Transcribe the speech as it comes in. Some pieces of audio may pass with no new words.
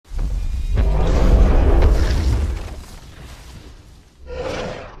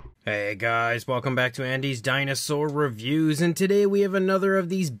Hey guys, welcome back to Andy's Dinosaur Reviews, and today we have another of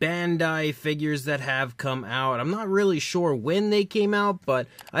these Bandai figures that have come out. I'm not really sure when they came out, but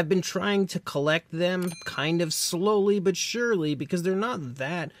I've been trying to collect them kind of slowly but surely because they're not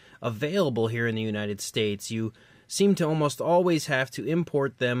that available here in the United States. You seem to almost always have to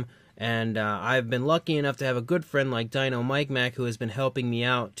import them, and I've been lucky enough to have a good friend like Dino Mike Mac who has been helping me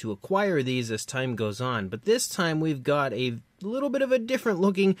out to acquire these as time goes on. But this time we've got a little bit of a different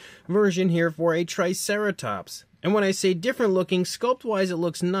looking version here for a Triceratops. And when I say different looking, sculpt-wise it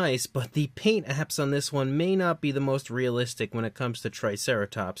looks nice, but the paint apps on this one may not be the most realistic when it comes to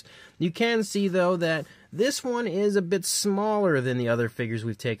Triceratops. You can see, though, that this one is a bit smaller than the other figures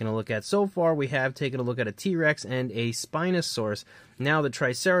we've taken a look at. So far, we have taken a look at a T-Rex and a Spinosaurus. Now, the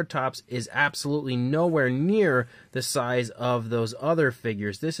Triceratops is absolutely nowhere near the size of those other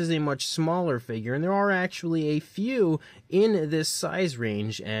figures. This is a much smaller figure, and there are actually a few in this size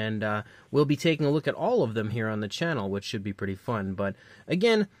range, and we'll be taking a look at all of them here on the channel, which should be pretty fun. But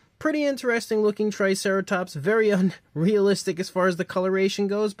again, pretty interesting looking Triceratops, very unrealistic as far as the coloration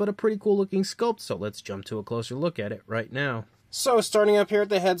goes, but a pretty cool looking sculpt, so let's jump to a closer look at it right now. So, starting up here at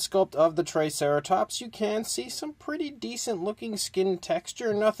the head sculpt of the Triceratops, you can see some pretty decent looking skin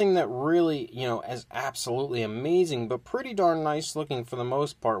texture. Nothing that really, is absolutely amazing, but pretty darn nice looking for the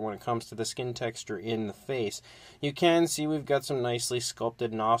most part when it comes to the skin texture in the face. You can see we've got some nicely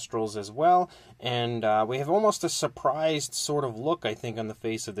sculpted nostrils as well, and we have almost a surprised sort of look, I think, on the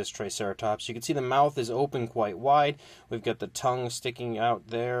face of this Triceratops. You can see the mouth is open quite wide. We've got the tongue sticking out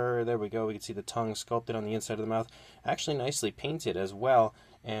there. There we go. We can see the tongue sculpted on the inside of the mouth. Actually nicely painted as well,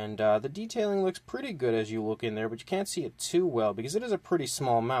 and the detailing looks pretty good as you look in there, but you can't see it too well because it is a pretty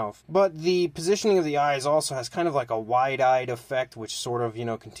small mouth. But the positioning of the eyes also has kind of like a wide-eyed effect, which sort of,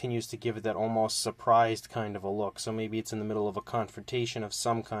 continues to give it that almost surprised kind of a look. So maybe it's in the middle of a confrontation of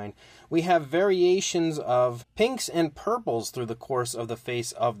some kind. We have variations of pinks and purples through the course of the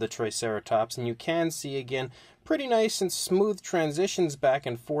face of the Triceratops, and you can see again pretty nice and smooth transitions back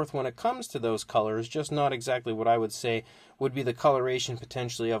and forth when it comes to those colors, just not exactly what I would say would be the coloration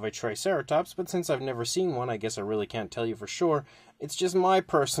potentially of a Triceratops, but since I've never seen one, I guess I really can't tell you for sure. It's just my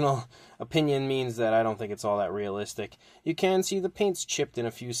personal opinion means that I don't think it's all that realistic. You can see the paint's chipped in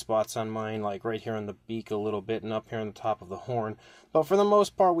a few spots on mine, like right here on the beak a little bit and up here on the top of the horn, but for the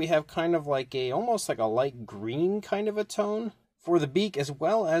most part we have kind of like almost like a light green kind of a tone for the beak as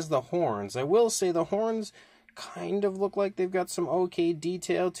well as the horns. I will say the horns kind of look like they've got some okay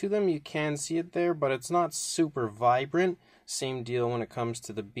detail to them. You can see it there, but it's not super vibrant. Same deal when it comes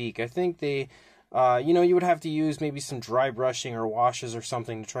to the beak. I think they, you would have to use maybe some dry brushing or washes or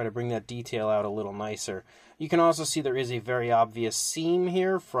something to try to bring that detail out a little nicer. You can also see there is a very obvious seam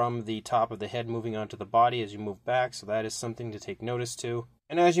here from the top of the head moving onto the body as you move back, so that is something to take notice to.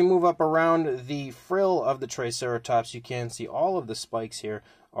 And as you move up around the frill of the Triceratops, you can see all of the spikes here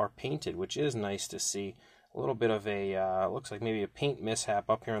are painted, which is nice to see. A little bit of a, looks like maybe a paint mishap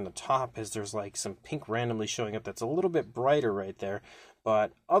up here on the top as there's like some pink randomly showing up that's a little bit brighter right there.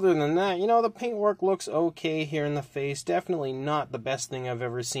 But other than that, the paintwork looks okay here in the face. Definitely not the best thing I've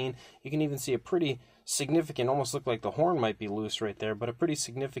ever seen. You can even see a pretty significant, almost look like the horn might be loose right there, but a pretty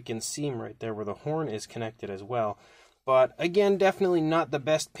significant seam right there where the horn is connected as well. But again, definitely not the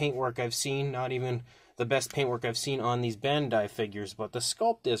best paintwork I've seen, not even the best paintwork I've seen on these Bandai figures, but the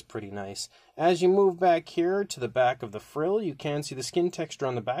sculpt is pretty nice. As you move back here to the back of the frill, you can see the skin texture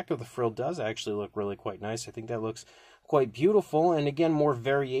on the back of the frill does actually look really quite nice. I think that looks quite beautiful, and again, more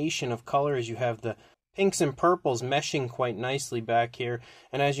variation of color as you have the pinks and purples meshing quite nicely back here,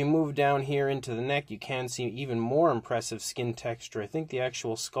 and as you move down here into the neck, you can see even more impressive skin texture. I think the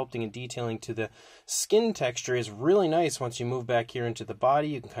actual sculpting and detailing to the skin texture is really nice once you move back here into the body.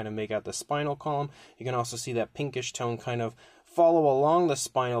 You can kind of make out the spinal column. You can also see that pinkish tone kind of follow along the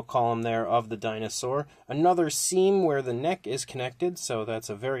spinal column there of the dinosaur. Another seam where the neck is connected, so that's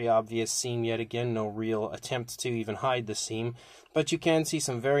a very obvious seam yet again, no real attempt to even hide the seam. But you can see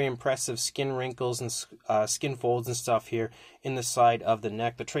some very impressive skin wrinkles and skin folds and stuff here in the side of the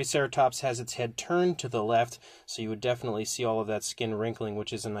neck. The Triceratops has its head turned to the left, so you would definitely see all of that skin wrinkling,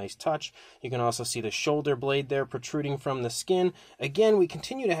 which is a nice touch. You can also see the shoulder blade there protruding from the skin. Again, we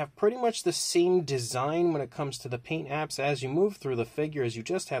continue to have pretty much the same design when it comes to the paint apps as you move through the figure, as you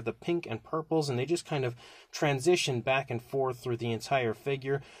just have the pink and purples, and they just kind of transition back and forth through the entire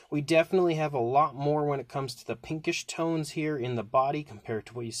figure. We definitely have a lot more when it comes to the pinkish tones here in the body compared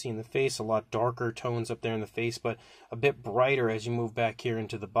to what you see in the face. A lot darker tones up there in the face, but a bit brighter as you move back here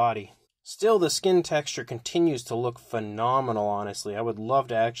into the body. Still, the skin texture continues to look phenomenal, honestly. I would love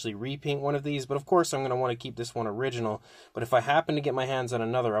to actually repaint one of these, but of course I'm going to want to keep this one original. But if I happen to get my hands on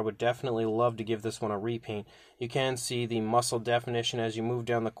another, I would definitely love to give this one a repaint. You can see the muscle definition as you move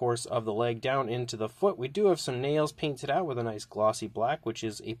down the course of the leg down into the foot. We do have some nails painted out with a nice glossy black, which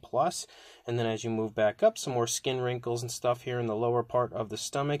is a plus. And then as you move back up, some more skin wrinkles and stuff here in the lower part of the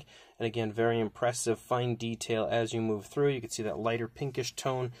stomach. And again, very impressive fine detail as you move through. You can see that lighter pinkish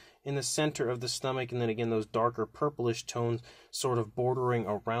tone in the center of the stomach, and then again those darker purplish tones sort of bordering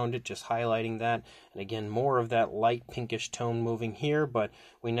around it, just highlighting that. And again, more of that light pinkish tone moving here, but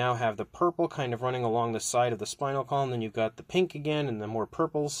we now have the purple kind of running along the side of the spinal column. Then you've got the pink again and the more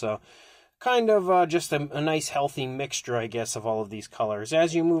purples, so kind of just a nice healthy mixture, I guess, of all of these colors.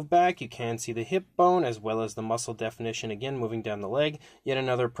 As you move back, you can see the hip bone as well as the muscle definition again moving down the leg. Yet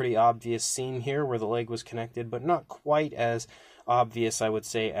another pretty obvious seam here where the leg was connected, but not quite as obvious, I would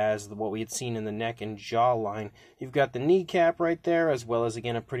say, as what we had seen in the neck and jawline. You've got the kneecap right there, as well as,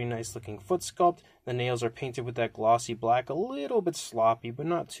 again, a pretty nice looking foot sculpt. The nails are painted with that glossy black, a little bit sloppy, but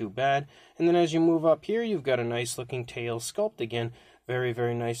not too bad. And then as you move up here, you've got a nice looking tail sculpt again. Very,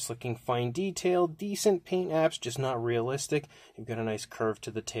 very nice looking fine detail, decent paint apps, just not realistic. You've got a nice curve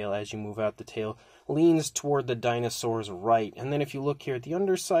to the tail as you move out. The tail leans toward the dinosaur's right. And then if you look here at the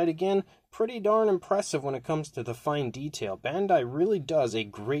underside again, pretty darn impressive when it comes to the fine detail. Bandai really does a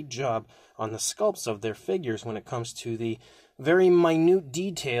great job on the sculpts of their figures when it comes to the very minute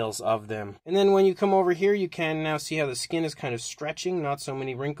details of them. And then when you come over here, you can now see how the skin is kind of stretching, not so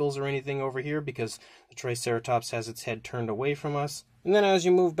many wrinkles or anything over here because the Triceratops has its head turned away from us. And then as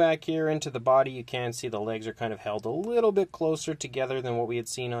you move back here into the body, you can see the legs are kind of held a little bit closer together than what we had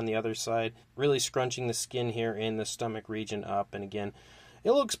seen on the other side, really scrunching the skin here in the stomach region up. And again,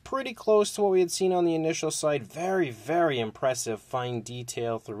 it looks pretty close to what we had seen on the initial side. Very, very impressive fine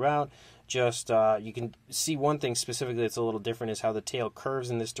detail throughout. Just, you can see one thing specifically that's a little different is how the tail curves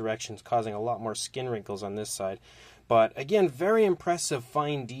in this direction, causing a lot more skin wrinkles on this side. But again, very impressive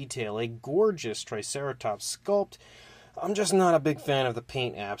fine detail. A gorgeous Triceratops sculpt. I'm just not a big fan of the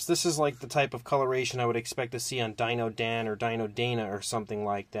paint apps. This is like the type of coloration I would expect to see on Dino Dan or Dino Dana or something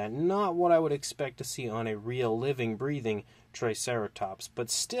like that. Not what I would expect to see on a real living, breathing Triceratops. But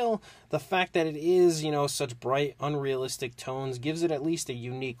still, the fact that it is, you know, such bright, unrealistic tones gives it at least a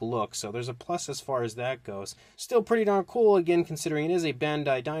unique look. So there's a plus as far as that goes. Still pretty darn cool, again, considering it is a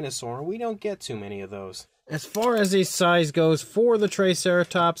Bandai dinosaur, and we don't get too many of those. As far as a size goes for the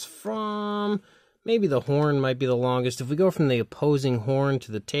Triceratops, from maybe the horn might be the longest. If we go from the opposing horn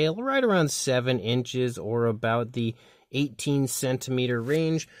to the tail, right around 7 inches or about the 18 centimeter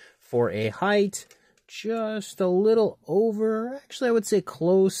range. For a height, just a little over, actually I would say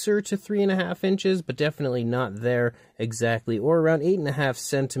closer to 3.5 inches, but definitely not there exactly, or around 8.5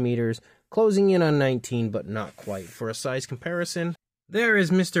 centimeters, closing in on 19, but not quite. For a size comparison, there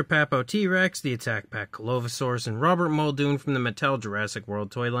is Mr. Papo T-Rex, the Attack Pack Colovosaurus, and Robert Muldoon from the Mattel Jurassic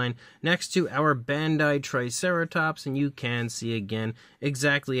World toy line, next to our Bandai Triceratops, and you can see again,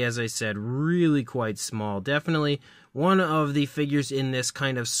 exactly as I said, really quite small. Definitely one of the figures in this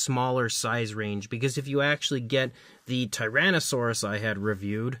kind of smaller size range, because if you actually get the Tyrannosaurus I had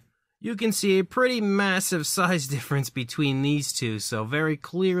reviewed, you can see a pretty massive size difference between these two, so very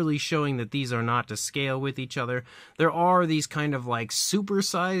clearly showing that these are not to scale with each other. There are these kind of like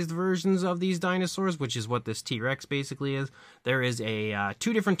super-sized versions of these dinosaurs, which is what this T-Rex basically is. There is a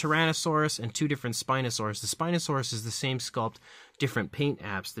 2 different Tyrannosaurus and 2 different Spinosaurus. The Spinosaurus is the same sculpt, different paint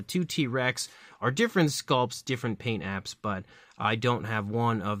apps. The 2 T-Rex are different sculpts, different paint apps, but I don't have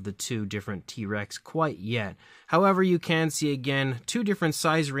one of the 2 different T-Rex quite yet. However, you can see again 2 different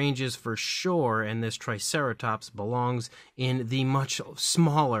size ranges for sure, and this Triceratops belongs in the much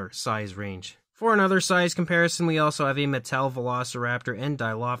smaller size range. For another size comparison, we also have a Mattel Velociraptor and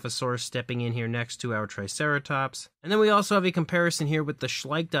Dilophosaurus stepping in here next to our Triceratops. And then we also have a comparison here with the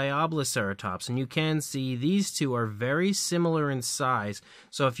Schleich Diabloceratops, and you can see these two are very similar in size.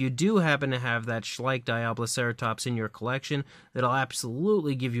 So if you do happen to have that Schleich Diabloceratops in your collection, that'll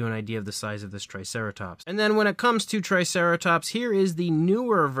absolutely give you an idea of the size of this Triceratops. And then when it comes to Triceratops, here is the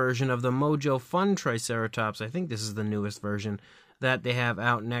newer version of the Mojo Fun Triceratops. I think this is the newest version that they have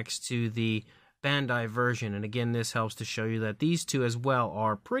out next to the Bandai version, and again this helps to show you that these two as well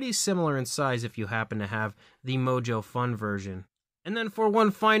are pretty similar in size if you happen to have the Mojo Fun version. And then for one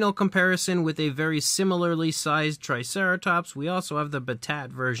final comparison with a very similarly sized Triceratops, we also have the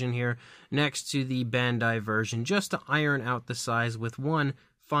Batat version here next to the Bandai version, just to iron out the size with one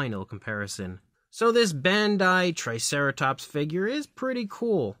final comparison. So this Bandai Triceratops figure is pretty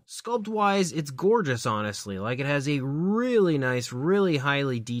cool. Sculpt-wise, it's gorgeous, honestly. Like, it has a really nice, really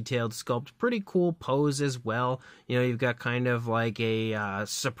highly detailed sculpt. Pretty cool pose as well. You know, you've got kind of like a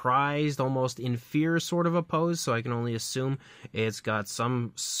surprised, almost in fear sort of a pose, so I can only assume it's got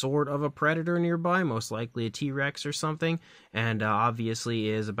some sort of a predator nearby, most likely a T-Rex or something, and obviously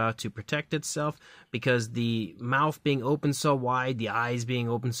is about to protect itself, because the mouth being open so wide, the eyes being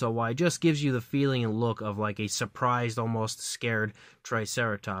open so wide, just gives you the feeling and look of like a surprised, almost scared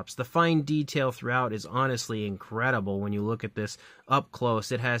Triceratops. The fine detail throughout is honestly incredible when you look at this up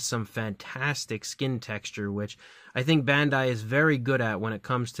close. It has some fantastic skin texture, which I think Bandai is very good at when it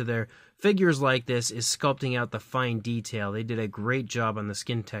comes to their figures like this, is sculpting out the fine detail. They did a great job on the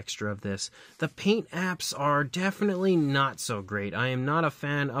skin texture of this. The paint apps are definitely not so great. I am not a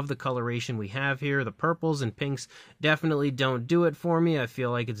fan of the coloration we have here. The purples and pinks definitely don't do it for me. I feel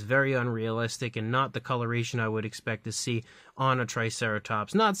like it's very unrealistic and not the coloration I would expect to see on a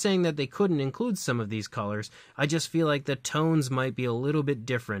Triceratops. Not saying that they couldn't include some of these colors. I just feel like the tones might be a little bit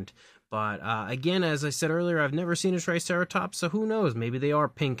different. But again, as I said earlier, I've never seen a Triceratops, so who knows? Maybe they are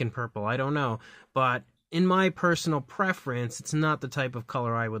pink and purple. I don't know. But in my personal preference, it's not the type of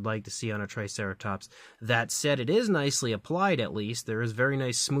color I would like to see on a Triceratops. That said, it is nicely applied, at least. There is very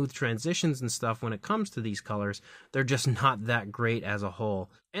nice smooth transitions and stuff when it comes to these colors. They're just not that great as a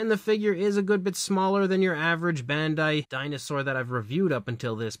whole. And the figure is a good bit smaller than your average Bandai dinosaur that I've reviewed up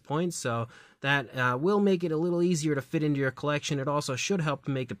until this point, so that will make it a little easier to fit into your collection. It also should help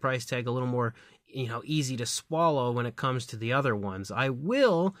to make the price tag a little more, easy to swallow when it comes to the other ones. I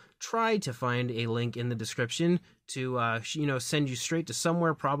will try to find a link in the description to, send you straight to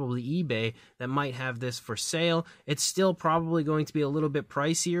somewhere, probably eBay, that might have this for sale. It's still probably going to be a little bit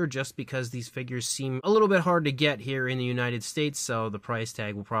pricier just because these figures seem a little bit hard to get here in the United States, so the price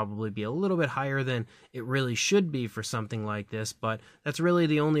tag will probably be a little bit higher than it really should be for something like this, but that's really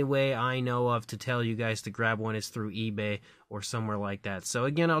the only way I know of to tell you guys to grab one is through eBay or somewhere like that. So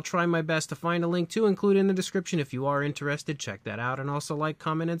again, I'll try my best to find a link to include in the description. If you are interested, check that out, and also like,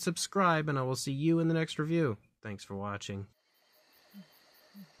 comment, and subscribe, and I will see you in the next review. Thanks for watching.